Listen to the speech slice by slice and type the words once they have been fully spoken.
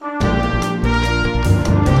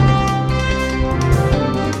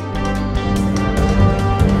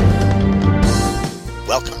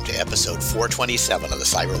427 of the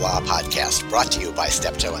Cyber Law Podcast, brought to you by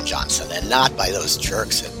Steptoe and Johnson, and not by those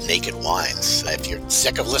jerks at Naked Wines. If you're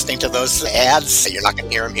sick of listening to those ads, you're not going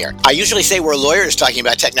to hear them here. I usually say we're lawyers talking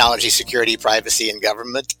about technology, security, privacy, and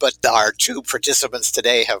government, but our two participants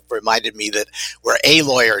today have reminded me that we're a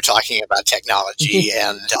lawyer talking about technology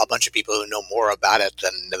and a bunch of people who know more about it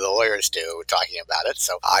than the lawyers do talking about it.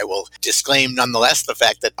 So I will disclaim nonetheless the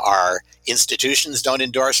fact that our institutions don't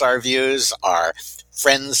endorse our views, our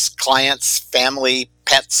friends, clients, family,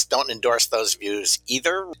 pets don't endorse those views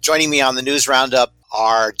either. Joining me on the News Roundup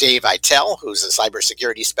are Dave Eitel, who's a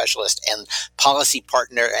cybersecurity specialist and policy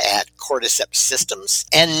partner at Cordyceps Systems,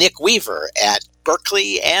 and Nick Weaver at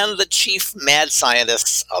Berkeley and the chief mad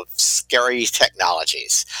scientist of Scary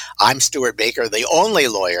Technologies. I'm Stuart Baker, the only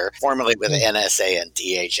lawyer formerly with the NSA and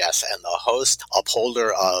DHS, and the host,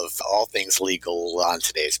 upholder of all things legal on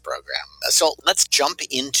today's program. So let's jump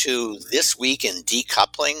into this week in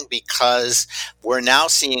decoupling, because we're now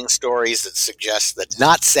seeing stories that suggest that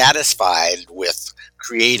not satisfied with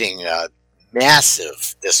creating a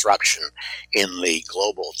massive disruption in the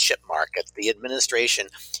global chip market, the administration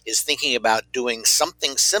is thinking about doing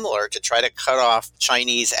something similar to try to cut off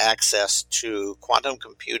Chinese access to quantum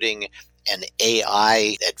computing and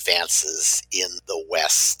AI advances in the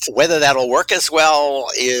West. Whether that'll work as well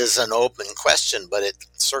is an open question, but it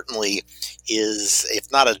certainly is,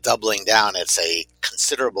 if not a doubling down, it's a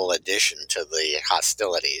considerable addition to the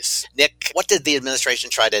hostilities. Nick, what did the administration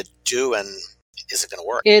try to do, and is it going to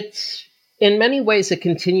work? It's in many ways a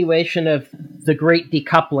continuation of the great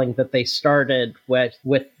decoupling that they started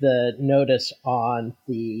with the notice on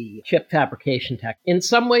the chip fabrication tech. In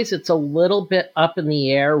some ways, it's a little bit up in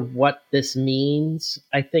the air what this means.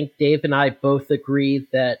 I think Dave and I both agree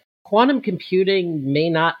that quantum computing may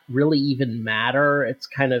not really even matter. It's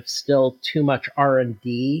kind of still too much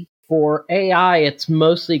R&D. For AI, it's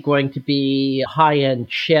mostly going to be high-end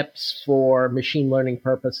chips for machine learning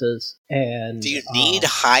purposes. And do you need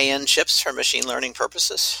high-end chips for machine learning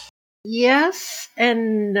purposes? Yes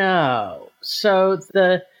and no. So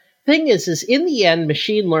the thing is in the end,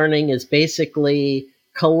 machine learning is basically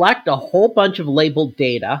collect a whole bunch of labeled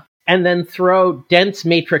data and then throw dense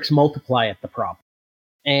matrix multiply at the problem.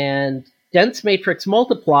 And dense matrix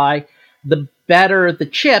multiply, the better the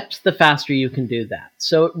chips, the faster you can do that.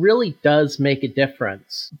 So it really does make a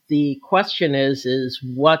difference. The question is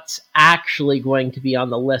what's actually going to be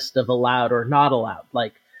on the list of allowed or not allowed?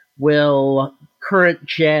 Like, will current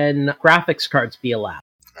gen graphics cards be allowed?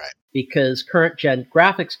 Right. Because current gen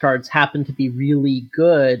graphics cards happen to be really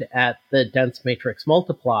good at the dense matrix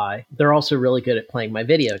multiply. They're also really good at playing my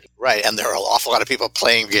video games. Right, and there are an awful lot of people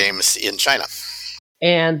playing games in China.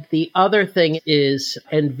 And the other thing is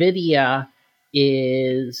NVIDIA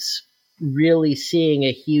is really seeing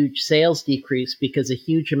a huge sales decrease because a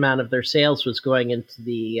huge amount of their sales was going into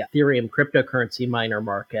the Ethereum cryptocurrency miner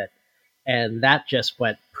market. And that just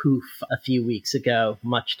went poof a few weeks ago,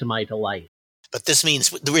 much to my delight. But this means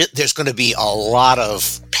there's going to be a lot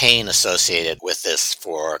of pain associated with this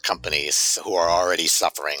for companies who are already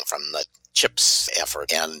suffering from the chips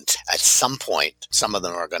effort. And at some point, some of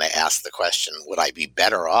them are going to ask the question, would I be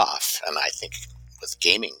better off? And I think with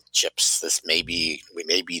gaming chips, we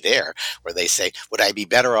may be there, where they say, would I be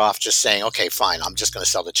better off just saying, okay, fine, I'm just going to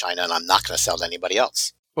sell to China and I'm not going to sell to anybody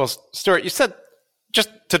else? Well, Stuart, you said, just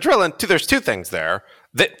to drill into, there's two things there.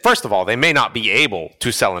 First of all, they may not be able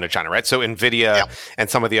to sell into China, right? So NVIDIA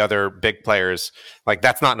and some of the other big players, like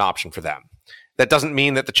that's not an option for them. That doesn't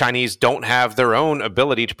mean that the Chinese don't have their own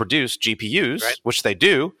ability to produce GPUs, right, which they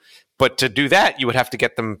do. But to do that, you would have to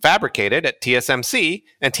get them fabricated at TSMC,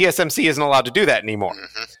 and TSMC isn't allowed to do that anymore.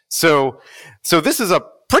 Mm-hmm. So this is a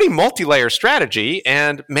pretty multi-layer strategy,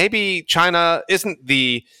 and maybe China isn't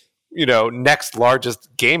the next largest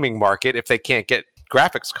gaming market if they can't get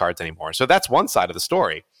graphics cards anymore. So that's one side of the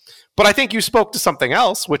story. But I think you spoke to something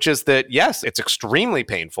else, which is that, yes, it's extremely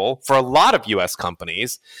painful for a lot of U.S.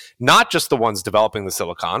 companies, not just the ones developing the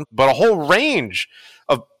silicon, but a whole range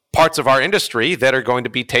of parts of our industry that are going to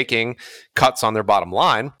be taking cuts on their bottom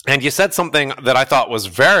line. And you said something that I thought was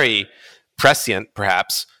very prescient,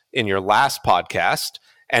 perhaps, in your last podcast,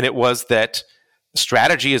 and it was that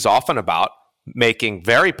strategy is often about making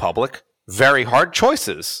very public, very hard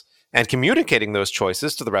choices and communicating those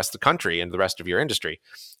choices to the rest of the country and the rest of your industry.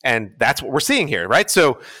 And that's what we're seeing here, right?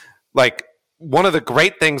 So, like, one of the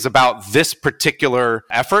great things about this particular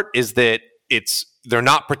effort is that they're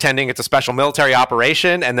not pretending it's a special military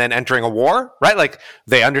operation and then entering a war, right? Like,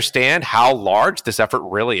 they understand how large this effort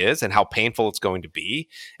really is and how painful it's going to be.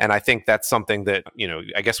 And I think that's something that,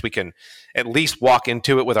 I guess we can at least walk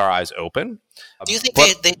into it with our eyes open. Do you think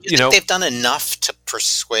they've done enough to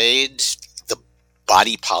persuade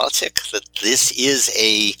body politic, that this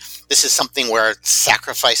is something where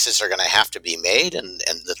sacrifices are going to have to be made, and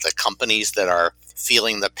that the companies that are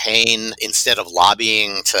feeling the pain, instead of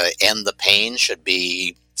lobbying to end the pain, should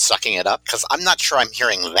be sucking it up? Because I'm not sure I'm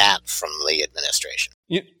hearing that from the administration.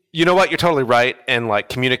 You know what? You're totally right. And like,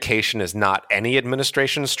 communication is not any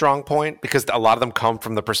administration's strong point, because a lot of them come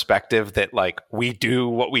from the perspective that like, we do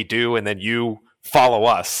what we do and then you follow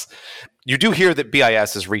us. You do hear that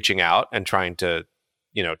BIS is reaching out and trying to,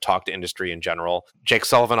 talk to industry in general. Jake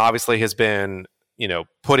Sullivan obviously has been,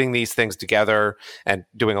 putting these things together and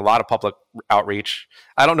doing a lot of public outreach.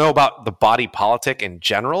 I don't know about the body politic in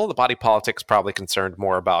general. The body politic's probably concerned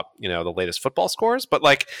more about, the latest football scores, but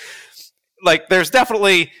like there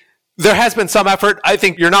has been some effort. I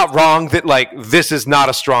think you're not wrong that like, this is not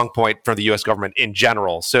a strong point for the US government in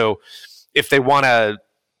general. So if they want to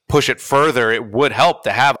push it further, it would help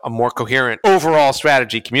to have a more coherent overall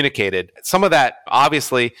strategy communicated. Some of that,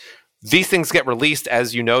 obviously, these things get released,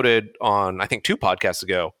 as you noted on, I think, 2 podcasts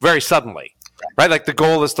ago, very suddenly, right? Like, the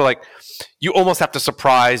goal is to like, you almost have to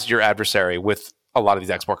surprise your adversary with a lot of these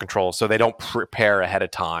export controls so they don't prepare ahead of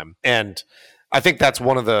time. And I think that's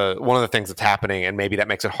one of the things that's happening, and maybe that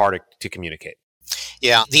makes it harder to communicate.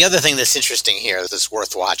 Yeah. The other thing that's interesting here that's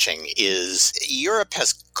worth watching is Europe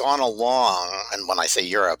has gone along, and when I say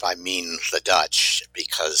Europe, I mean the Dutch,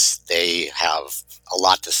 because they have a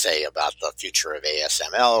lot to say about the future of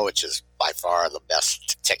ASML, which is by far the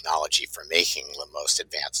best technology for making the most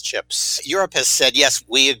advanced chips. Europe has said, yes,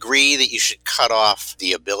 we agree that you should cut off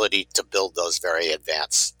the ability to build those very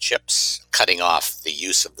advanced chips, cutting off the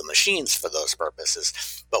use of the machines for those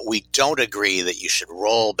purposes. But we don't agree that you should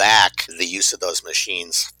roll back the use of those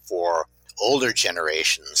machines for older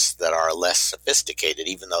generations that are less sophisticated,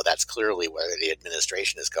 even though that's clearly where the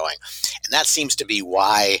administration is going. And that seems to be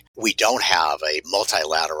why we don't have a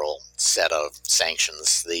multilateral set of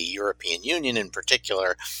sanctions. The European Union in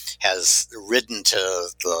particular has ridden to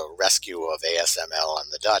the rescue of ASML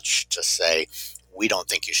and the Dutch to say, we don't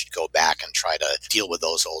think you should go back and try to deal with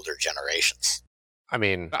those older generations. I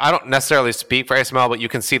mean, I don't necessarily speak for ASML, but you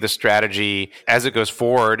can see the strategy as it goes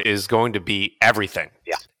forward is going to be everything.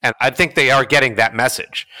 Yeah. And I think they are getting that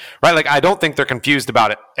message, right? Like, I don't think they're confused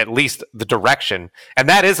about it, at least the direction. And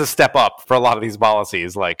that is a step up for a lot of these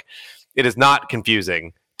policies. Like, it is not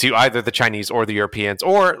confusing to either the Chinese or the Europeans,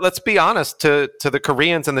 or let's be honest, to the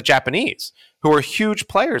Koreans and the Japanese, who are huge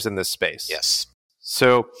players in this space. Yes.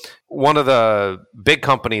 So one of the big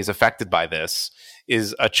companies affected by this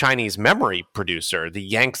is a Chinese memory producer, the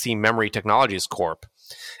Yangtze Memory Technologies Corp.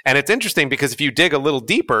 And it's interesting because if you dig a little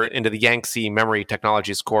deeper into the Yangtze Memory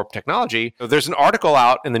Technologies Corp technology, there's an article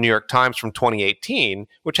out in the New York Times from 2018,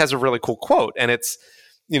 which has a really cool quote. And it's,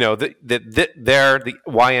 the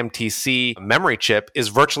YMTC memory chip is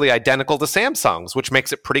virtually identical to Samsung's, which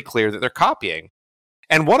makes it pretty clear that they're copying.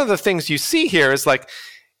 And one of the things you see here is like,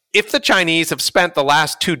 if the Chinese have spent the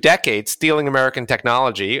last 2 decades stealing American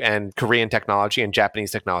technology and Korean technology and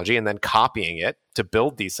Japanese technology and then copying it to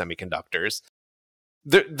build these semiconductors,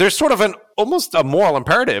 there's sort of almost a moral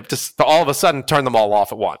imperative to all of a sudden turn them all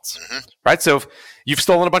off at once, right? So if you've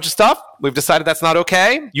stolen a bunch of stuff, we've decided that's not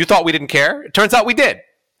okay. You thought we didn't care. It turns out we did.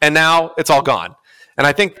 And now it's all gone. And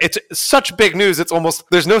I think it's such big news. It's almost,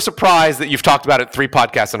 there's no surprise that you've talked about it 3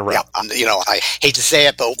 podcasts in a row. Yeah, I hate to say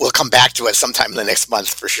it, but we'll come back to it sometime in the next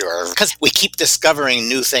month for sure. Because we keep discovering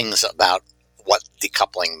new things about what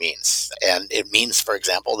decoupling means. And it means, for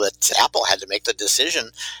example, that Apple had to make the decision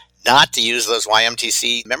not to use those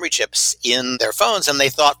YMTC memory chips in their phones. And they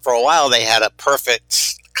thought for a while they had a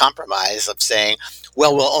perfect compromise of saying,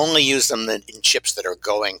 well, we'll only use them in chips that are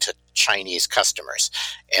going to Chinese customers.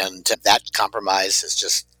 And that compromise has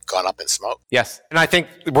just gone up in smoke. Yes. And I think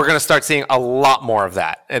we're going to start seeing a lot more of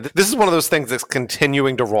that. And this is one of those things that's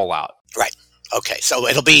continuing to roll out. Right. Okay, so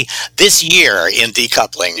it'll be this year in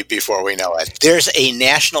decoupling before we know it. There's a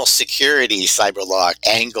national security cyber law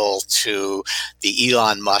angle to the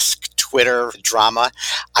Elon Musk Twitter drama.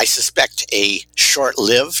 I suspect a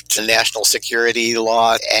short-lived national security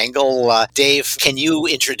law angle. Dave, can you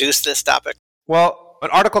introduce this topic? Well, an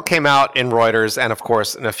article came out in Reuters and, of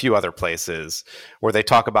course, in a few other places where they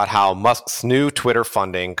talk about how Musk's new Twitter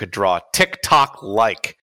funding could draw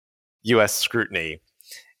TikTok-like U.S. scrutiny.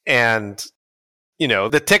 And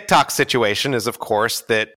the TikTok situation is, of course,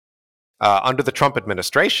 that under the Trump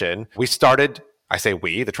administration,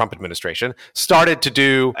 the Trump administration, started to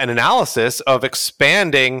do an analysis of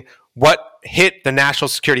expanding what hit the national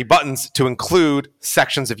security buttons to include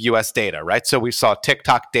sections of U.S. data, right? So we saw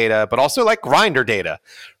TikTok data, but also like Grindr data,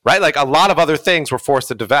 right? Like a lot of other things were forced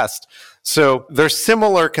to divest. So there's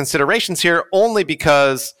similar considerations here only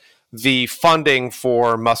because the funding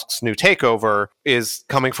for Musk's new takeover is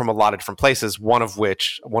coming from a lot of different places,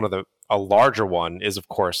 a larger one is, of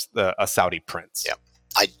course, a Saudi prince. Yeah.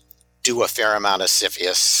 I do a fair amount of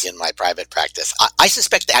CFIUS in my private practice. I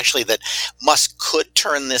suspect actually that Musk could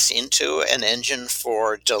turn this into an engine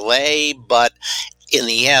for delay, but in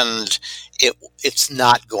the end, it's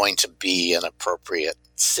not going to be an appropriate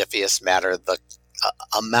CFIUS matter. The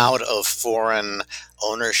amount of foreign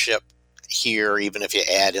ownership here, even if you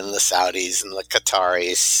add in the Saudis and the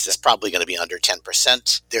Qataris, is probably going to be under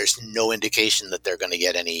 10%. There's no indication that they're going to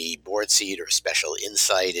get any board seat or special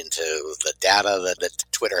insight into the data that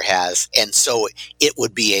Twitter has. And so it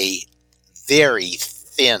would be a very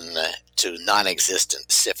thin to non-existent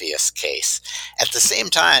CFIUS case. At the same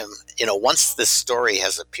time, once this story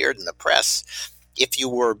has appeared in the press, if you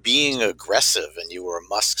were being aggressive and you were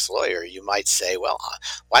Musk's lawyer, you might say, well,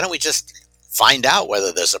 why don't we just find out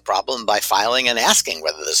whether there's a problem by filing and asking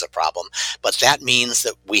whether there's a problem. But that means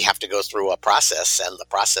that we have to go through a process, and the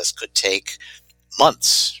process could take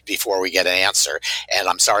months before we get an answer. And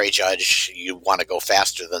I'm sorry, Judge, you want to go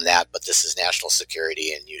faster than that, but this is national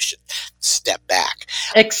security and you should step back.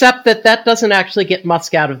 Except that doesn't actually get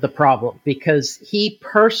Musk out of the problem, because he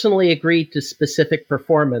personally agreed to specific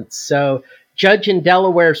performance. So Judge in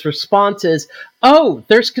Delaware's response is, oh,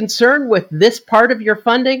 there's concern with this part of your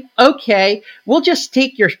funding? Okay, we'll just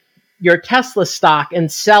take your Tesla stock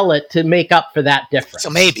and sell it to make up for that difference. So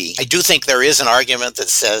maybe. I do think there is an argument that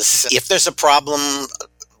says if there's a problem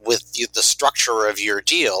with the structure of your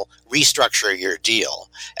deal, restructure your deal.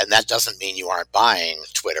 And that doesn't mean you aren't buying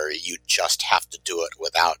Twitter. You just have to do it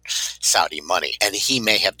without Saudi money. And he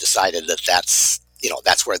may have decided that that's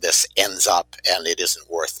where this ends up and it isn't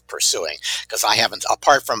worth pursuing. Because I haven't,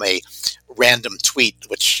 apart from a random tweet,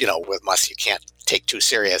 which, with Musk you can't take too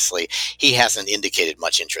seriously, he hasn't indicated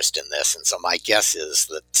much interest in this. And so my guess is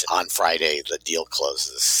that on Friday the deal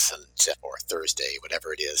closes, or Thursday,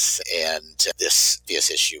 whatever it is, and this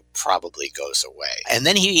issue probably goes away. And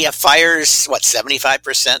then he fires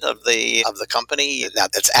 75% of the company. Now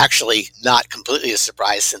that's actually not completely a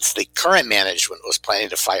surprise, since the current management was planning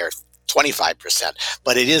to fire 25%,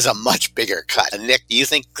 but it is a much bigger cut. And Nick, do you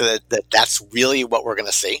think that that's really what we're going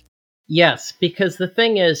to see? Yes, because the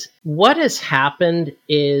thing is, what has happened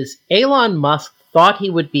is Elon Musk thought he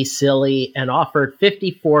would be silly and offered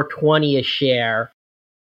 $54.20 a share.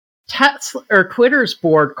 Twitter's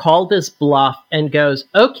board called his bluff and goes,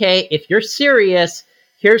 okay, if you're serious,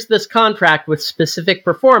 here's this contract with specific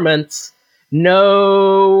performance.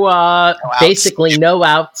 Basically no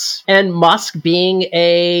outs. And Musk, being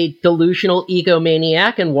a delusional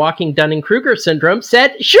egomaniac and walking Dunning-Kruger syndrome,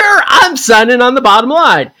 said, sure, I'm signing on the bottom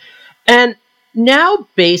line. And now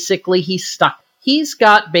basically he's stuck. He's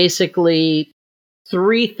got basically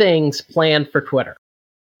three things planned for Twitter.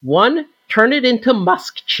 One, turn it into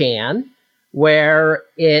Musk-chan, where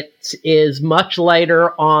it is much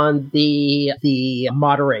lighter on the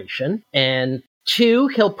moderation. And two,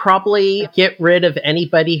 he'll probably get rid of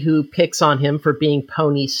anybody who picks on him for being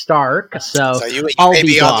Pony Stark. So you I'll may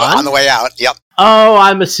be gone. on the way out. Yep. Oh,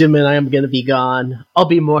 I'm assuming I'm going to be gone. I'll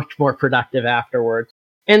be much more productive afterwards.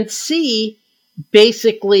 And C,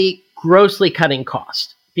 basically grossly cutting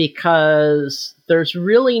cost, because there's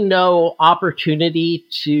really no opportunity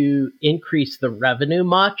to increase the revenue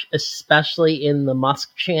much, especially in the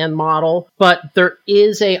Musk-chan model. But there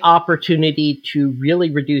is an opportunity to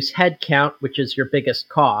really reduce headcount, which is your biggest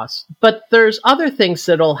cost. But there's other things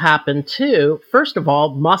that'll happen too. First of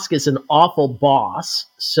all, Musk is an awful boss,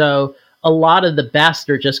 so a lot of the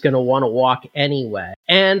best are just going to want to walk anyway.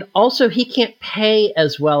 And also, he can't pay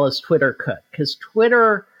as well as Twitter could, because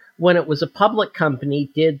Twitter, when it was a public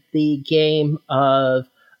company, did the game of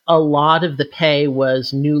a lot of the pay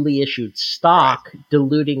was newly issued stock, right,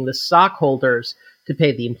 diluting the stockholders to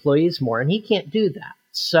pay the employees more, and he can't do that.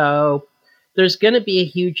 So there's going to be a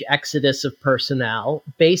huge exodus of personnel.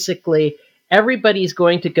 Basically, everybody's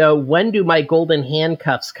going to go, when do my golden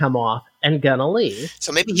handcuffs come off, and gonna leave.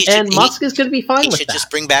 So maybe Musk is going to be fine with that. He should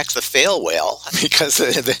just bring back the fail whale, because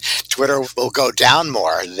the Twitter will go down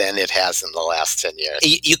more than it has in the last 10 years.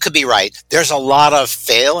 You could be right. There's a lot of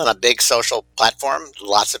fail in a big social platform.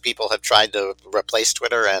 Lots of people have tried to replace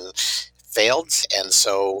Twitter and failed, and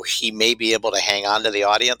so he may be able to hang on to the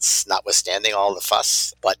audience, notwithstanding all the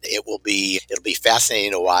fuss. But it'll be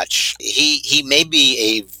fascinating to watch. He may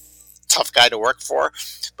be a tough guy to work for,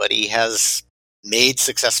 but he has made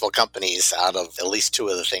successful companies out of at least two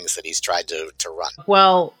of the things that he's tried to run.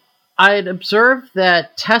 Well, I'd observed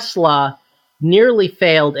that Tesla nearly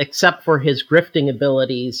failed except for his grifting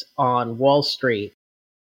abilities on Wall Street.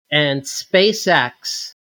 And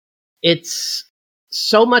SpaceX, it's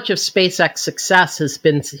so much of SpaceX success has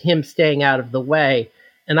been him staying out of the way.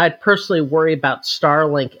 And I'd personally worry about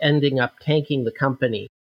Starlink ending up tanking the company.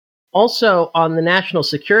 Also, on the national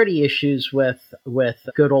security issues with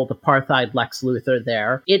good old apartheid Lex Luthor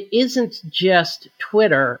there, it isn't just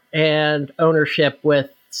Twitter and ownership with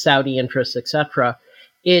Saudi interests, etc.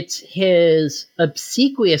 It's his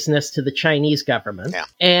obsequiousness to the Chinese government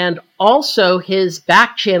and also his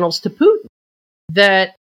back channels to Putin.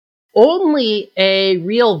 That only a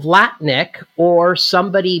real Vlatnik or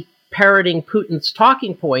somebody parroting Putin's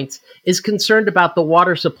talking points is concerned about the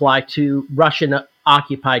water supply to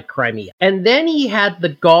Russian-occupied Crimea. And then he had the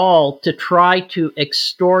gall to try to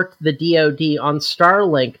extort the DoD on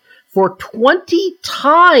Starlink for 20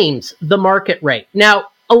 times the market rate. Now,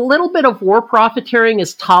 a little bit of war profiteering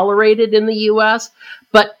is tolerated in the U.S.,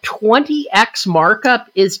 but 20x markup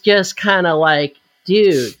is just kind of like,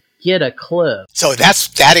 dude, get a clue. So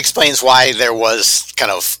that explains why there was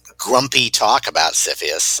kind of grumpy talk about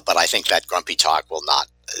CFIUS, but I think that grumpy talk will not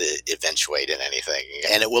eventuate in anything.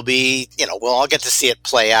 And it will be, we'll all get to see it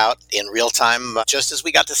play out in real time, just as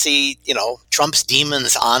we got to see, Trump's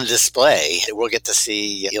demons on display. We'll get to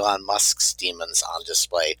see Elon Musk's demons on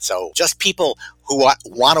display. So just people who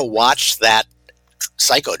want to watch that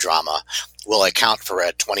psychodrama will account for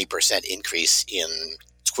a 20% increase in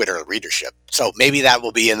Twitter readership. So maybe that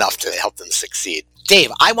will be enough to help them succeed.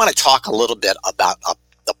 Dave, I want to talk a little bit about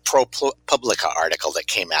the ProPublica article that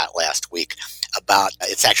came out last week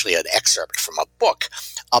it's actually an excerpt from a book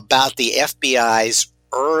about the FBI's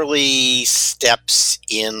early steps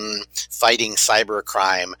in fighting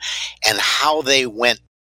cybercrime and how they went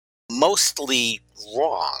mostly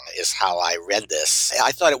wrong is how I read this.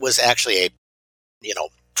 I thought it was actually a,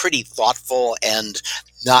 pretty thoughtful and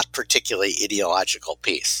not particularly ideological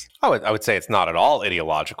piece. I would say it's not at all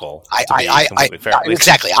ideological.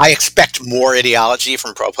 Exactly. I expect more ideology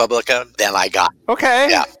from ProPublica than I got. Okay.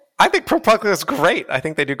 Yeah. I think ProPublica is great. I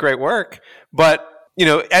think they do great work. But,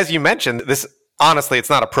 as you mentioned, honestly, it's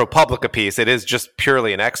not a ProPublica piece. It is just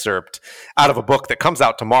purely an excerpt out of a book that comes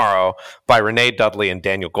out tomorrow by Renee Dudley and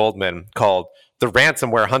Daniel Goldman called The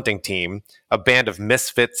Ransomware Hunting Team, a band of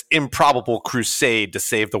misfits' improbable crusade to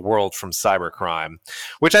save the world from cybercrime,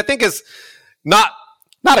 which I think is not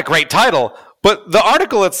a great title, but the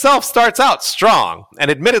article itself starts out strong.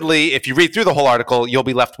 And admittedly, if you read through the whole article, you'll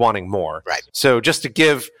be left wanting more. Right. So just to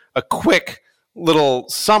give a quick little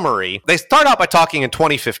summary, they start out by talking in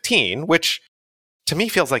 2015, which to me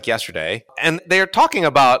feels like yesterday. And they're talking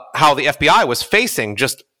about how the FBI was facing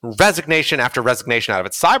just resignation after resignation out of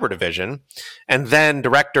its cyber division. And then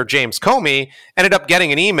director James Comey ended up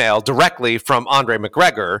getting an email directly from Andre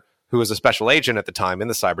McGregor, who was a special agent at the time in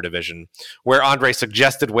the cyber division, where Andre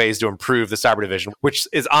suggested ways to improve the cyber division, which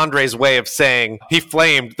is Andre's way of saying he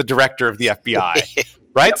flamed the director of the FBI.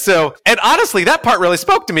 Right? Yep. So, and honestly, that part really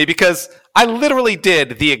spoke to me because I literally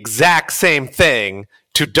did the exact same thing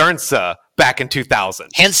to Dernsa back in 2000.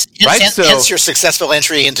 Hence your successful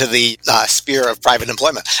entry into the sphere of private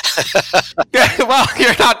employment. Well,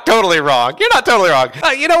 you're not totally wrong. You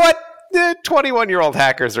know what? 21-year-old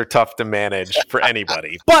hackers are tough to manage for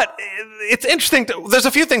anybody. But it's interesting. There's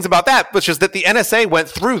a few things about that, which is that the NSA went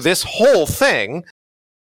through this whole thing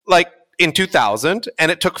in 2000,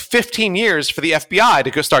 and it took 15 years for the FBI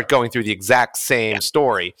to start going through the exact same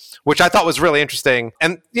story, which I thought was really interesting.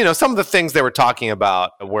 And, some of the things they were talking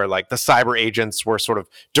about were the cyber agents were sort of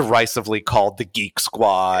derisively called the Geek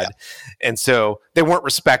Squad. Yeah. And so they weren't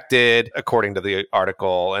respected, according to the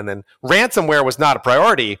article. And then ransomware was not a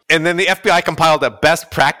priority. And then the FBI compiled a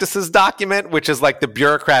best practices document, which is the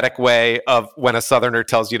bureaucratic way of when a Southerner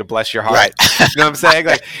tells you to bless your heart. Right. You know what I'm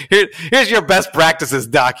saying? Here's your best practices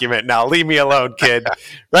document. Now, leave me alone, kid.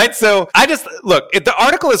 Right? So the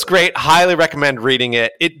article is great. Highly recommend reading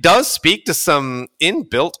it. It does speak to some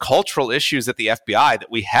inbuilt cultural issues at the FBI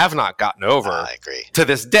that we have not gotten over I agree. To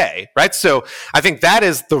this day. Right? So I think that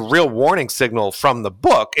is the real warning signal from the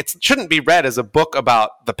book. It shouldn't be read as a book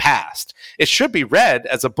about the past. It should be read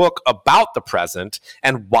as a book about the present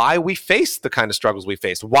and why we faced the kind of struggles we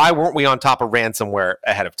faced. Why weren't we on top of ransomware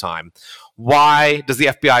ahead of time? Why does the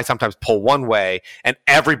FBI sometimes pull one way and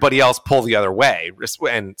everybody else pull the other way?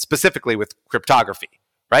 And specifically with cryptography,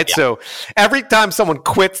 right? Yeah. So every time someone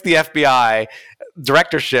quits the FBI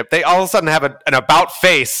directorship, they all of a sudden have an about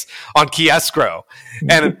face on key escrow.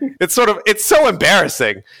 And it's so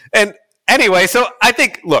embarrassing. And anyway, so I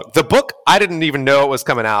think, look, the book, I didn't even know it was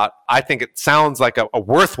coming out. I think it sounds like a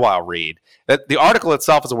worthwhile read. The article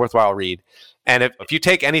itself is a worthwhile read. And if you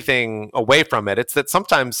take anything away from it, it's that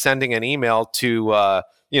sometimes sending an email to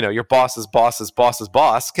your boss's boss's boss's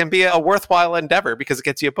boss can be a worthwhile endeavor because it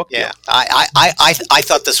gets you a book deal. Yeah, I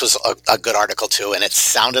thought this was a good article too, and it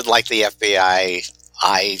sounded like the FBI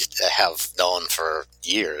I have known for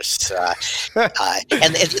years.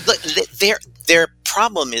 And their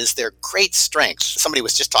problem is their great strength. Somebody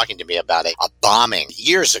was just talking to me about a bombing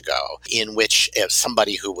years ago in which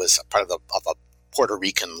somebody who was part of a Puerto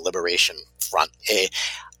Rican Liberation Front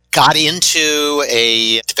got into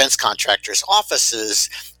a defense contractor's offices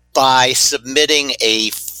by submitting a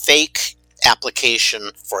fake application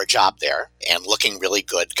for a job there and looking really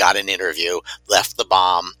good, got an interview, left the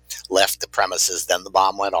premises, then the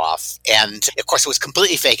bomb went off. And of course, it was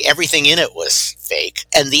completely fake. Everything in it was fake.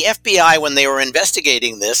 And the FBI, when they were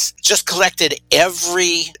investigating this, just collected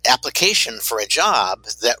every application for a job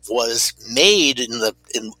that was made in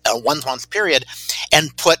a 1 month period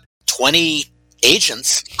and put 20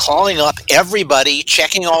 agents calling up everybody,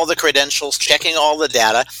 checking all the credentials, checking all the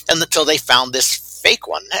data, and until they found this fake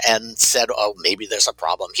one and said, oh, maybe there's a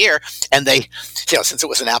problem here. And they, since it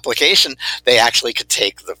was an application, they actually could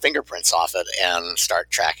take the fingerprints off it and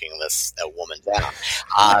start tracking this woman down.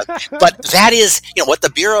 But that is, what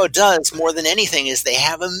the Bureau does more than anything is they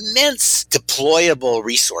have immense deployable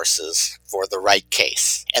resources for the right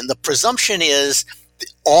case. And the presumption is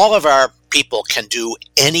all of our people can do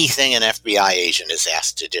anything an FBI agent is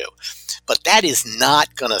asked to do. But that is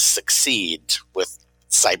not going to succeed with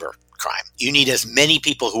cyber crime. You need as many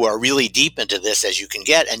people who are really deep into this as you can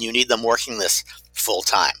get, and you need them working this full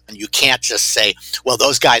time. And you can't just say, well,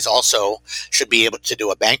 those guys also should be able to do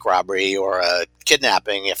a bank robbery or a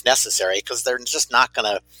kidnapping if necessary, because they're just not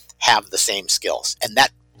going to have the same skills. And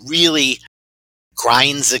that really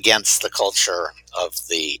grinds against the culture of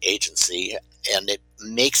the agency, and it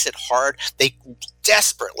makes it hard. They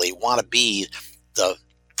desperately want to be the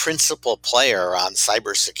principal player on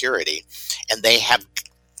cybersecurity, and they have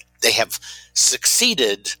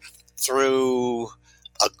succeeded through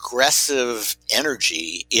aggressive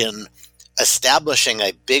energy in establishing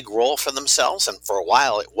a big role for themselves, and for a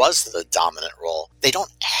while it was the dominant role. They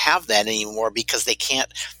don't have that anymore because they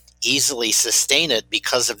can't easily sustain it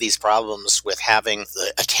because of these problems with having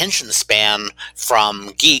the attention span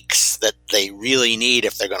from geeks that they really need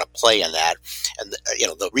if they're going to play in that. And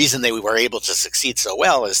the reason they were able to succeed so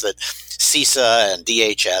well is that CISA and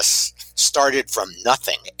DHS started from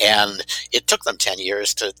nothing, and it took them 10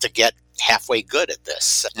 years to get halfway good at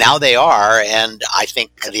this. Now they are, and I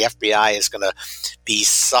think the FBI is going to be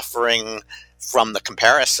suffering from the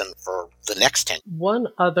comparison for the next 10. One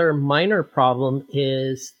other minor problem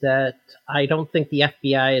is that I don't think the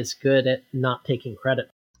FBI is good at not taking credit.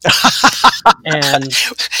 And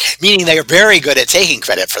meaning they are very good at taking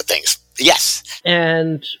credit for things. Yes.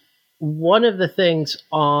 And one of the things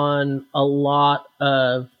on a lot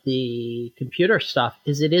of the computer stuff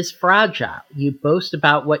is it is fragile. You boast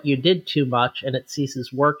about what you did too much and it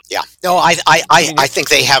ceases work. Yeah. No, I think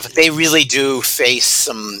they really do face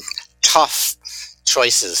some tough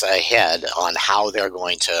choices ahead on how they're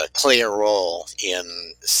going to play a role in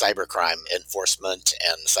cybercrime enforcement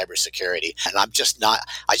and cybersecurity. And I just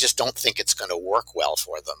don't think it's going to work well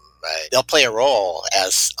for them. They'll play a role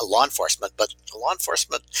as a law enforcement, but law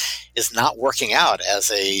enforcement is not working out as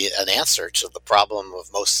an answer to the problem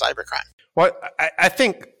of most cybercrime. Well, I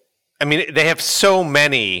think they have so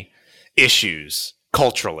many issues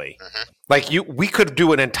culturally. Mm-hmm. Like we could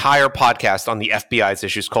do an entire podcast on the FBI's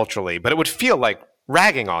issues culturally, but it would feel like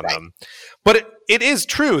ragging on them. But it is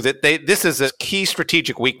true that this is a key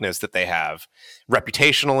strategic weakness that they have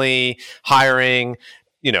reputationally, hiring,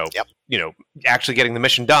 actually getting the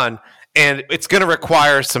mission done. And it's going to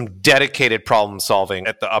require some dedicated problem solving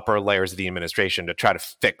at the upper layers of the administration to try to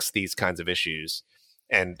fix these kinds of issues.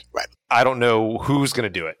 And I don't know who's going to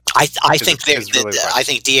do it. I think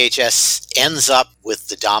DHS ends up with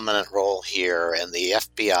the dominant role here, and the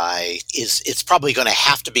FBI it's probably going to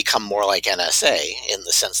have to become more like NSA in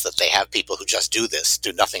the sense that they have people who just do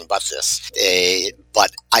nothing but this.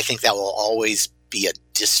 But I think that will always be a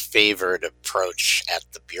disfavored approach at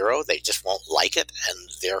the Bureau. They just won't like it, and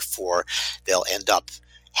therefore they'll end up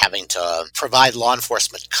having to provide law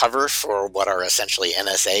enforcement cover for what are essentially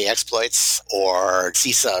NSA exploits or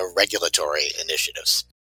CISA regulatory initiatives.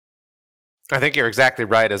 I think you're exactly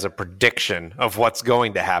right as a prediction of what's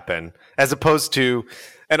going to happen, as opposed to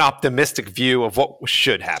an optimistic view of what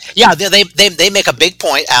should happen. Yeah, they make a big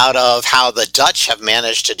point out of how the Dutch have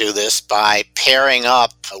managed to do this by pairing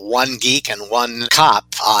up one geek and one cop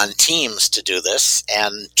on teams to do this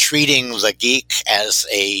and treating the geek as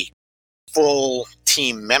a full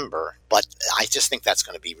team member, but I just think that's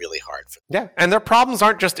going to be really hard for them. Yeah, and their problems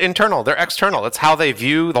aren't just internal, they're external. It's how they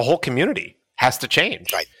view the whole community has to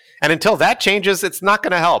change. Right. And until that changes, it's not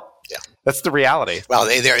going to help. Yeah. That's the reality. Well,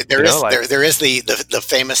 there is the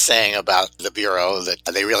famous saying about the Bureau that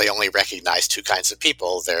they really only recognize two kinds of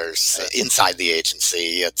people. There's inside the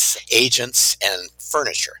agency, it's agents and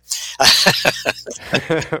furniture.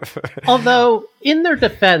 Although, in their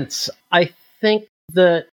defense, I think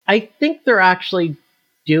they're actually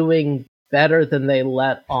doing better than they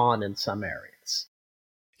let on in some areas.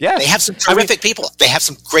 Yes. They have some terrific people. They have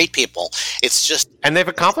some great people. It's just... And they've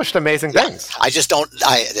accomplished amazing things. I just don't...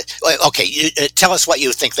 Okay, tell us what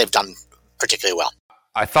you think they've done particularly well.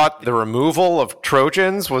 I thought the removal of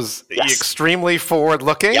Trojans was extremely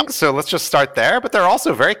forward-looking, so let's just start there. But they're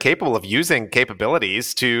also very capable of using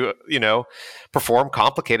capabilities to, perform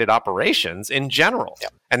complicated operations in general.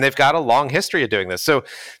 Yep. And they've got a long history of doing this. So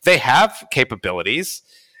they have capabilities,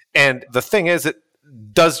 and the thing is,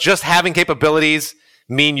 does just having capabilities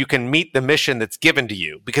mean you can meet the mission that's given to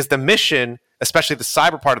you? Because the mission, especially the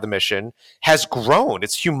cyber part of the mission, has grown.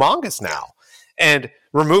 It's humongous now. And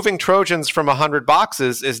removing Trojans from 100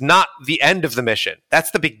 boxes is not the end of the mission.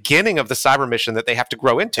 That's the beginning of the cyber mission that they have to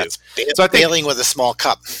grow into. So I think, bailing with a small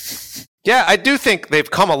cup. Yeah, I do think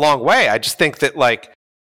they've come a long way. I just think that,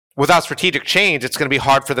 without strategic change, it's going to be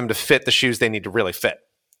hard for them to fit the shoes they need to really fit,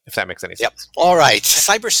 if that makes any sense. Yep. All right.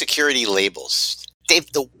 Cybersecurity labels.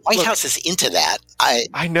 Dave, the White House is into that.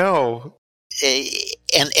 I know.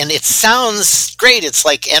 And it sounds great. It's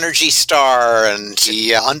like Energy Star and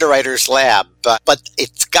the Underwriters Lab, but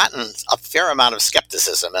it's gotten a fair amount of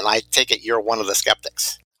skepticism, and I take it you're one of the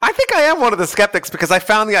skeptics. I think I am one of the skeptics because I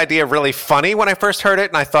found the idea really funny when I first heard it,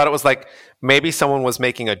 and I thought it was like maybe someone was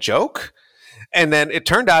making a joke, and then it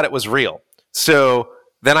turned out it was real. So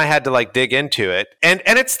then I had to dig into it, and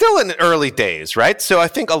it's still in the early days, right? So I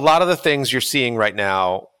think a lot of the things you're seeing right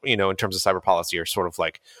now, in terms of cyber policy, are sort of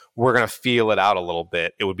we're going to feel it out a little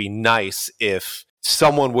bit. It would be nice if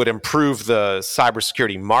someone would improve the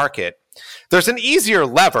cybersecurity market. There's an easier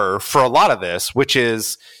lever for a lot of this, which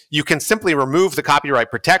is you can simply remove the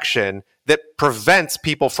copyright protection that prevents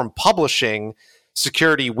people from publishing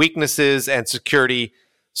security weaknesses and security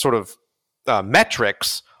sort of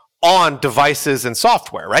metrics on devices and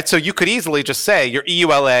software, right? So you could easily just say your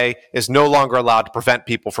EULA is no longer allowed to prevent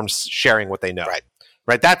people from sharing what they know,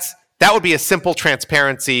 right? That would be a simple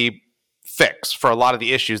transparency fix for a lot of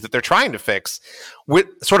the issues that they're trying to fix, with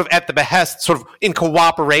sort of at the behest, sort of in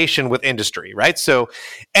cooperation with industry, right? So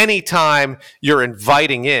anytime you're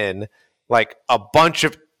inviting in a bunch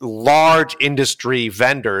of large industry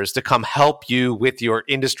vendors to come help you with your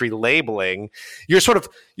industry labeling,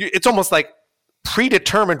 it's almost like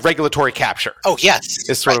predetermined regulatory capture. Oh, yes.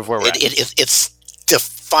 Is sort of where we're at. It's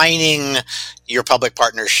defining your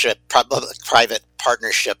public-private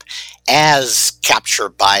partnership as capture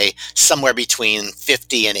by somewhere between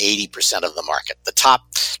 50 and 80% of the market. The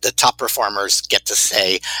top performers get to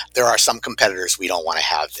say, there are some competitors we don't want to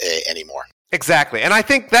have anymore. Exactly. And I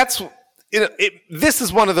think that's, this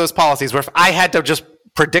is one of those policies where if I had to just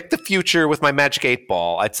predict the future with my magic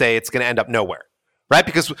 8-ball, I'd say it's going to end up nowhere, right?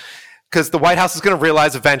 Because the White House is going to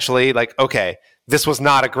realize eventually, okay, this was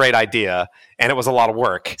not a great idea, and it was a lot of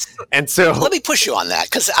work. And so, let me push you on that,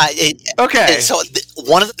 because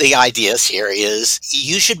one of the ideas here is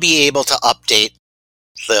you should be able to update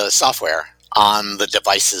the software on the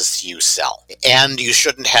devices you sell, and you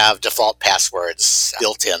shouldn't have default passwords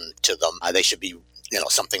built into them. They should be,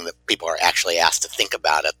 something that people are actually asked to think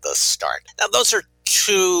about at the start. Now, those are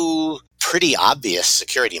two pretty obvious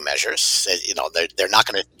security measures. They're not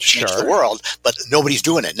going to change the world, but nobody's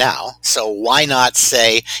doing it now. So why not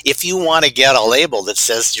say, if you want to get a label that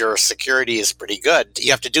says your security is pretty good,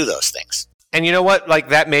 you have to do those things. And you know what?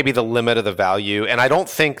 That may be the limit of the value. And I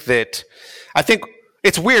think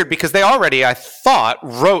it's weird because they already, I thought,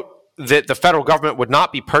 wrote that the federal government would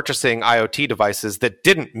not be purchasing IoT devices that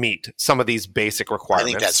didn't meet some of these basic requirements.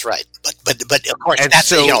 I think that's right. But of course,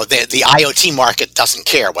 the IoT market doesn't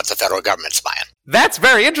care what the federal government's buying. That's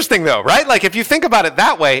very interesting, though, right? If you think about it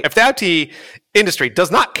that way, if the IoT industry does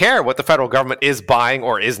not care what the federal government is buying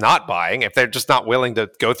or is not buying, if they're just not willing to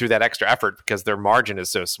go through that extra effort because their margin is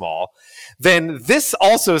so small, then this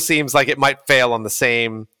also seems like it might fail in the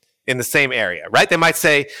same area, right? They might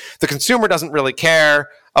say the consumer doesn't really care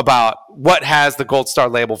about what has the Gold Star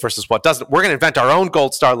label versus what doesn't. We're going to invent our own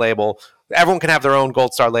Gold Star label. Everyone can have their own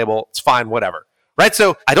Gold Star label. It's fine, whatever, right?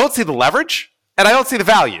 So I don't see the leverage and I don't see the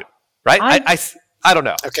value, right? I don't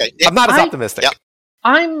know. Okay. I'm not as optimistic. Yep.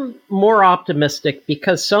 I'm more optimistic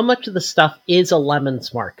because so much of the stuff is a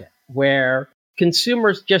lemons market where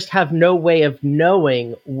consumers just have no way of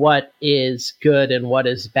knowing what is good and what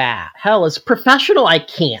is bad. Hell, as a professional, I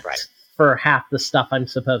can't for half the stuff I'm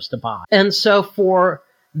supposed to buy. And so for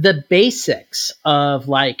the basics of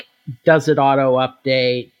like, does it auto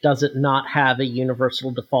update? Does it not have a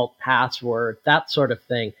universal default password? That sort of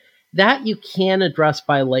thing. That you can address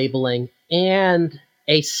by labeling, and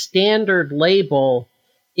a standard label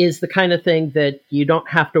is the kind of thing that you don't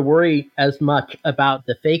have to worry as much about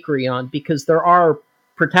the fakery on, because there are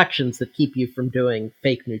protections that keep you from doing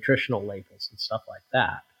fake nutritional labels and stuff like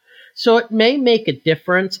that. So it may make a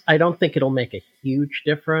difference. I don't think it'll make a huge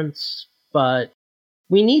difference, but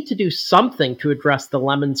we need to do something to address the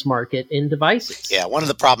lemons market in devices. Yeah, one of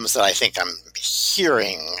the problems that I think I'm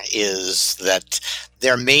hearing is that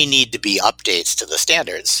there may need to be updates to the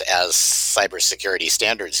standards as cybersecurity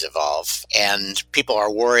standards evolve. And people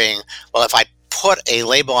are worrying, well, if I put a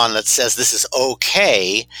label on that says this is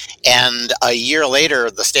okay, and a year later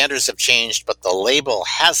the standards have changed, but the label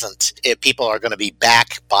hasn't, people are going to be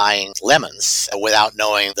back buying lemons without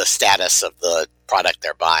knowing the status of the product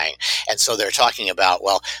they're buying. And so they're talking about,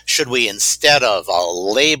 well, should we, instead of a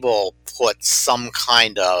label, put some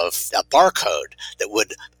kind of a barcode that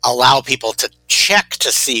would allow people to check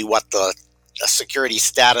to see what the security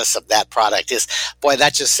status of that product is? Boy,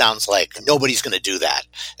 that just sounds like nobody's going to do that.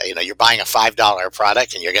 You know, you're buying a $5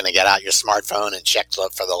 product and you're going to get out your smartphone and check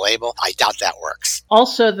for the label. I doubt that works.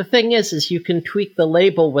 Also, the thing is you can tweak the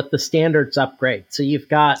label with the standards upgrade. So you've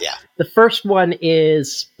got the first one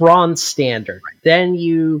is bronze standard. Then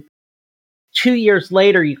 2 years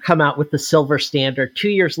later, you come out with the silver standard. 2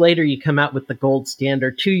 years later, you come out with the gold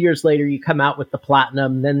standard. 2 years later, you come out with the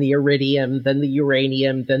platinum, then the iridium, then the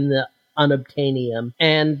uranium, then the unobtainium.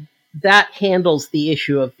 And that handles the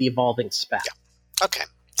issue of the evolving spec. Yeah. Okay.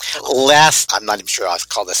 Last, I'm not even sure I'll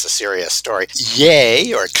call this a serious story.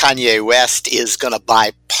 Ye, or Kanye West, is going to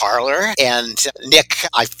buy Parler. And Nick,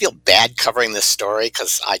 I feel bad covering this story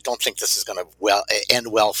because I don't think this is going to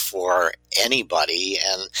end well for anybody.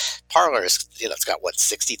 And Parler is, it's got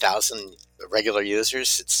 60,000 regular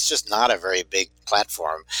users. It's just not a very big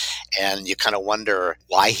platform. And you kind of wonder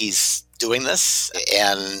why he's doing this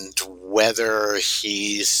and whether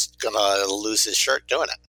he's going to lose his shirt doing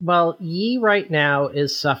it. Well, Yi right now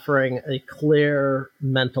is suffering a clear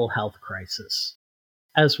mental health crisis,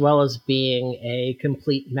 as well as being a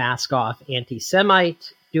complete mask-off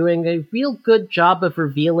anti-Semite, doing a real good job of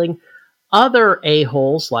revealing other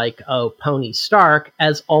a-holes like, Pony Stark,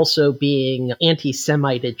 as also being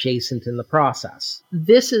anti-Semite adjacent in the process.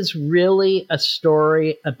 This is really a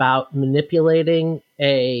story about manipulating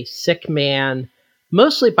a sick man,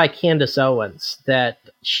 mostly by Candace Owens, that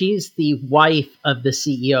she's the wife of the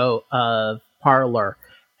CEO of Parler.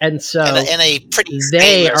 And so and a pretty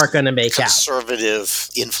they are going to make conservative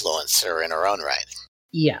influencer in her own right.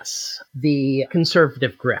 Yes, the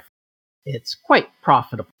conservative grift. It's quite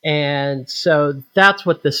profitable. And so that's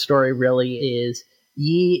what this story really is.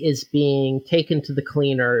 Yi is being taken to the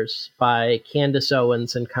cleaners by Candace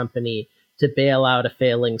Owens and company to bail out a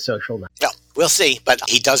failing social network. No, we'll see. But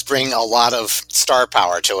he does bring a lot of star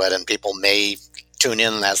power to it, and people may tune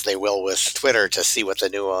in, as they will with Twitter, to see what the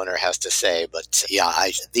new owner has to say. But yeah,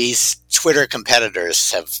 these Twitter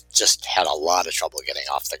competitors have just had a lot of trouble getting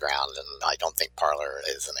off the ground, and I don't think Parler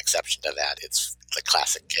is an exception to that. It's the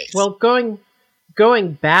classic case. Well,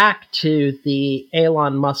 going back to the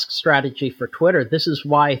Elon Musk strategy for Twitter, this is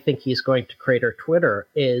why I think he's going to crater Twitter,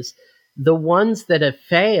 is the ones that have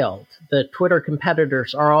failed, the Twitter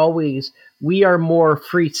competitors, are always, we are more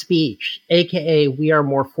free speech, aka we are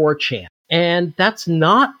more 4chan. And that's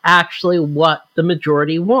not actually what the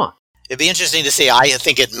majority want. It'd be interesting to see. I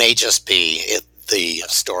think it may just be the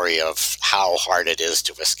story of how hard it is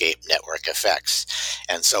to escape network effects.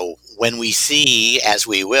 And so when we see, as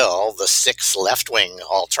we will, the 6 left-wing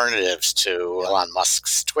alternatives to Elon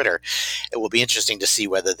Musk's Twitter, it will be interesting to see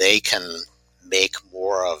whether they can make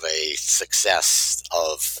more of a success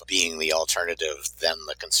of being the alternative than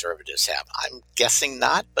the conservatives have. I'm guessing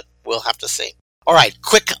not, but we'll have to see. All right,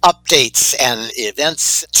 quick updates and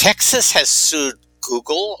events. Texas has sued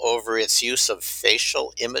Google over its use of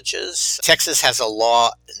facial images. Texas has a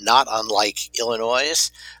law not unlike Illinois',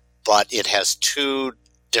 but it has 2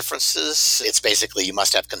 differences. It's basically you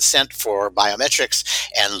must have consent for biometrics,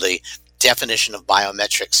 and the definition of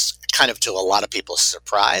biometrics, kind of to a lot of people's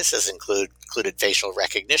surprise, has included facial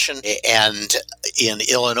recognition. And in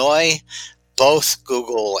Illinois, both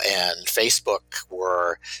Google and Facebook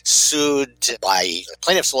were sued by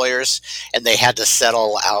plaintiffs' lawyers, and they had to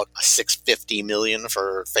settle out $650 million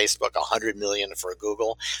for Facebook, $100 million for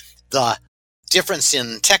Google. The Difference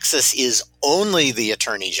in Texas is only the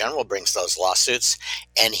Attorney General brings those lawsuits,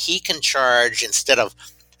 and he can charge, instead of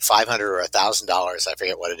 $500 or $1,000, I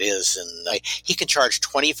forget what it is, and he can charge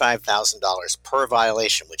 $25,000 per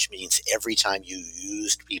violation, which means every time you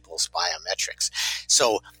used people's biometrics.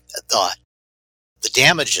 So the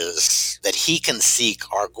damages that he can seek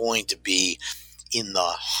are going to be in the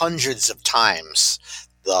hundreds of times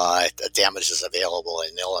the damages available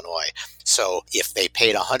in Illinois. So if they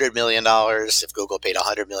paid $100 million, if Google paid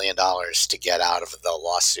 $100 million to get out of the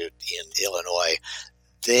lawsuit in Illinois,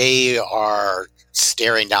 they are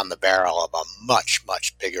staring down the barrel of a much,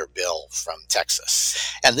 much bigger bill from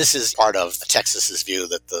Texas. And this is part of Texas's view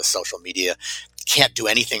that the social media can't do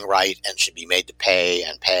anything right and should be made to pay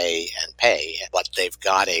and pay and pay. But they've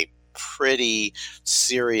got a pretty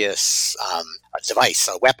serious device,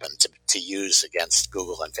 a weapon to use against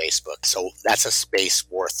Google and Facebook. So that's a space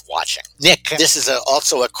worth watching. Nick, this is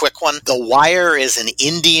also a quick one. The Wire is an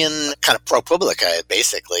Indian kind of ProPublica,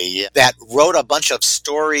 basically, that wrote a bunch of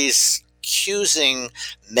stories accusing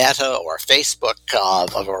Meta or Facebook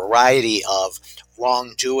of a variety of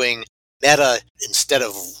wrongdoing. Meta, instead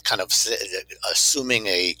of kind of assuming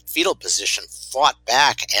a fetal position, fought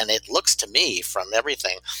back, and it looks to me from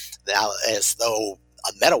everything now as though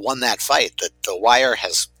Meta won that fight, that The Wire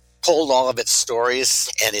has pulled all of its stories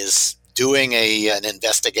and is doing an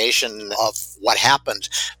investigation of what happened.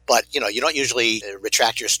 But, you don't usually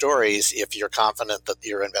retract your stories if you're confident that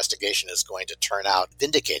your investigation is going to turn out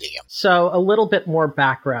vindicating you. So a little bit more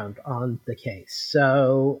background on the case.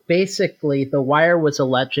 So basically, The Wire was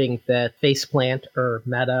alleging that Faceplant or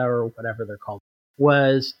Meta or whatever they're called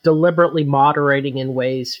was deliberately moderating in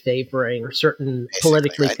ways favoring certain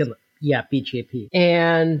politically, right? BJP.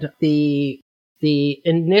 And the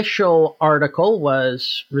initial article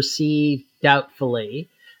was received doubtfully.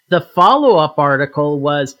 The follow-up article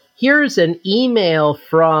was, here's an email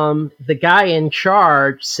from the guy in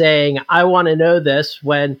charge saying, I want to know this,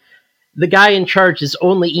 when the guy in charge's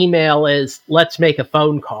only email is, let's make a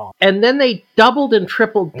phone call. And then they doubled and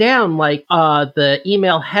tripled down, like the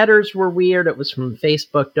email headers were weird. It was from a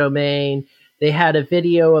Facebook domain. They had a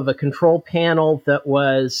video of a control panel that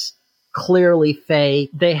was clearly fake.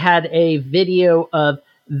 They had a video of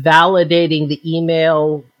validating the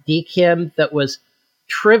email DKIM that was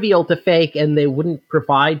trivial to fake, and they wouldn't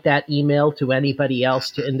provide that email to anybody else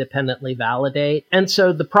to independently validate. And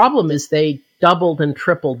so the problem is they doubled and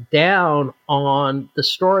tripled down on the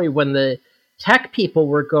story when the tech people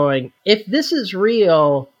were going, if this is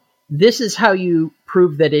real, this is how you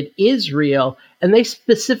prove that it is real. And they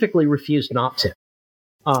specifically refused not to.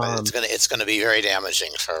 It's going to be very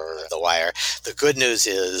damaging for The Wire. The good news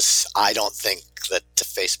is I don't think that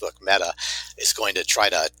Facebook Meta is going to try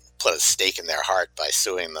to put a stake in their heart by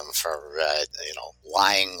suing them for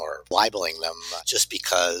lying or libeling them, just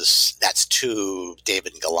because that's too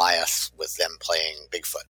David and Goliath with them playing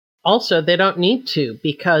Bigfoot. Also, they don't need to,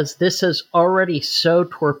 because this has already so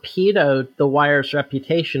torpedoed The Wire's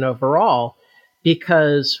reputation overall.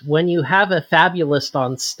 Because when you have a fabulist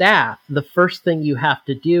on staff, the first thing you have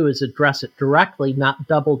to do is address it directly, not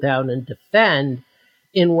double down and defend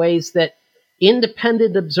in ways that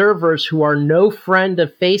independent observers who are no friend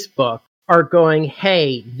of Facebook are going,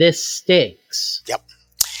 hey, this stinks. Yep.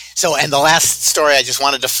 So, and the last story I just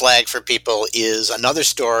wanted to flag for people is another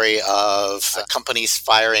story of companies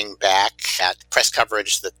firing back at press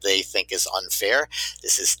coverage that they think is unfair.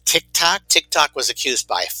 This is TikTok. TikTok was accused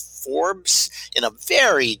by Forbes in a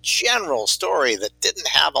very general story that didn't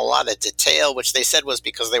have a lot of detail, which they said was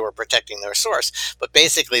because they were protecting their source. But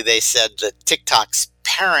basically they said that TikTok's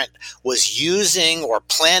parent was using or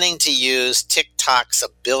planning to use TikTok's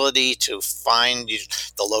ability to find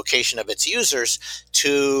the location of its users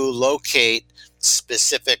to locate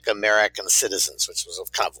specific American citizens, which was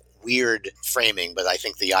a kind of weird framing, but I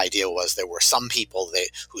think the idea was there were some people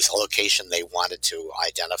whose location they wanted to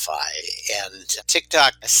identify. And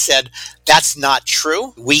TikTok said, that's not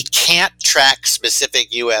true. We can't track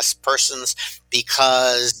specific U.S. persons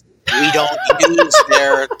because we don't use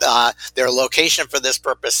their location for this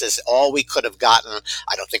purpose. All we could have gotten,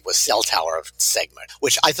 I don't think, was cell tower segment,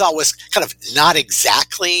 which I thought was kind of not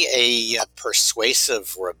exactly a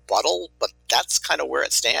persuasive rebuttal, but that's kind of where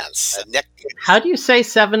it stands. Nick, how do you say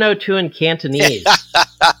 702 in Cantonese?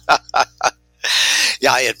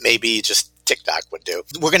 Yeah, it may be just TikTok would do.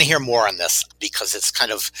 We're going to hear more on this because it's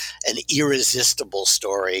kind of an irresistible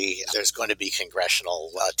story. There's going to be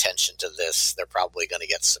congressional attention to this. They're probably going to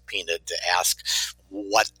get subpoenaed to ask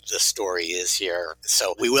what the story is here.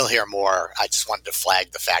 So we will hear more. I just wanted to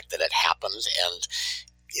flag the fact that it happened, and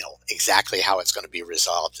exactly how it's going to be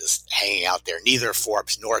resolved is hanging out there. Neither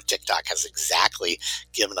Forbes nor TikTok has exactly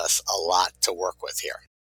given us a lot to work with here.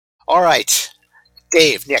 All right.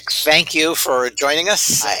 Dave, Nick, thank you for joining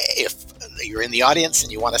us. If you're in the audience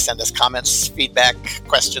and you want to send us comments, feedback,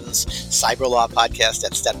 questions,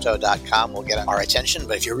 cyberlawpodcast@steptoe.com will get our attention.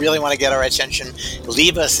 But if you really want to get our attention,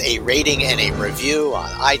 leave us a rating and a review on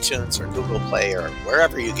iTunes or Google Play or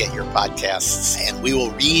wherever you get your podcasts, and we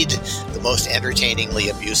will read the most entertainingly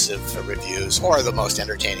abusive reviews or the most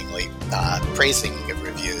entertainingly praising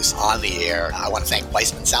reviews on the air. I want to thank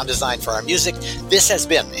Weissman Sound Design for our music. This has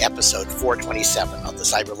been episode 427 of the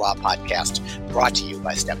Cyber Law Podcast, brought to you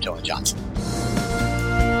by Steptoe and Johnson.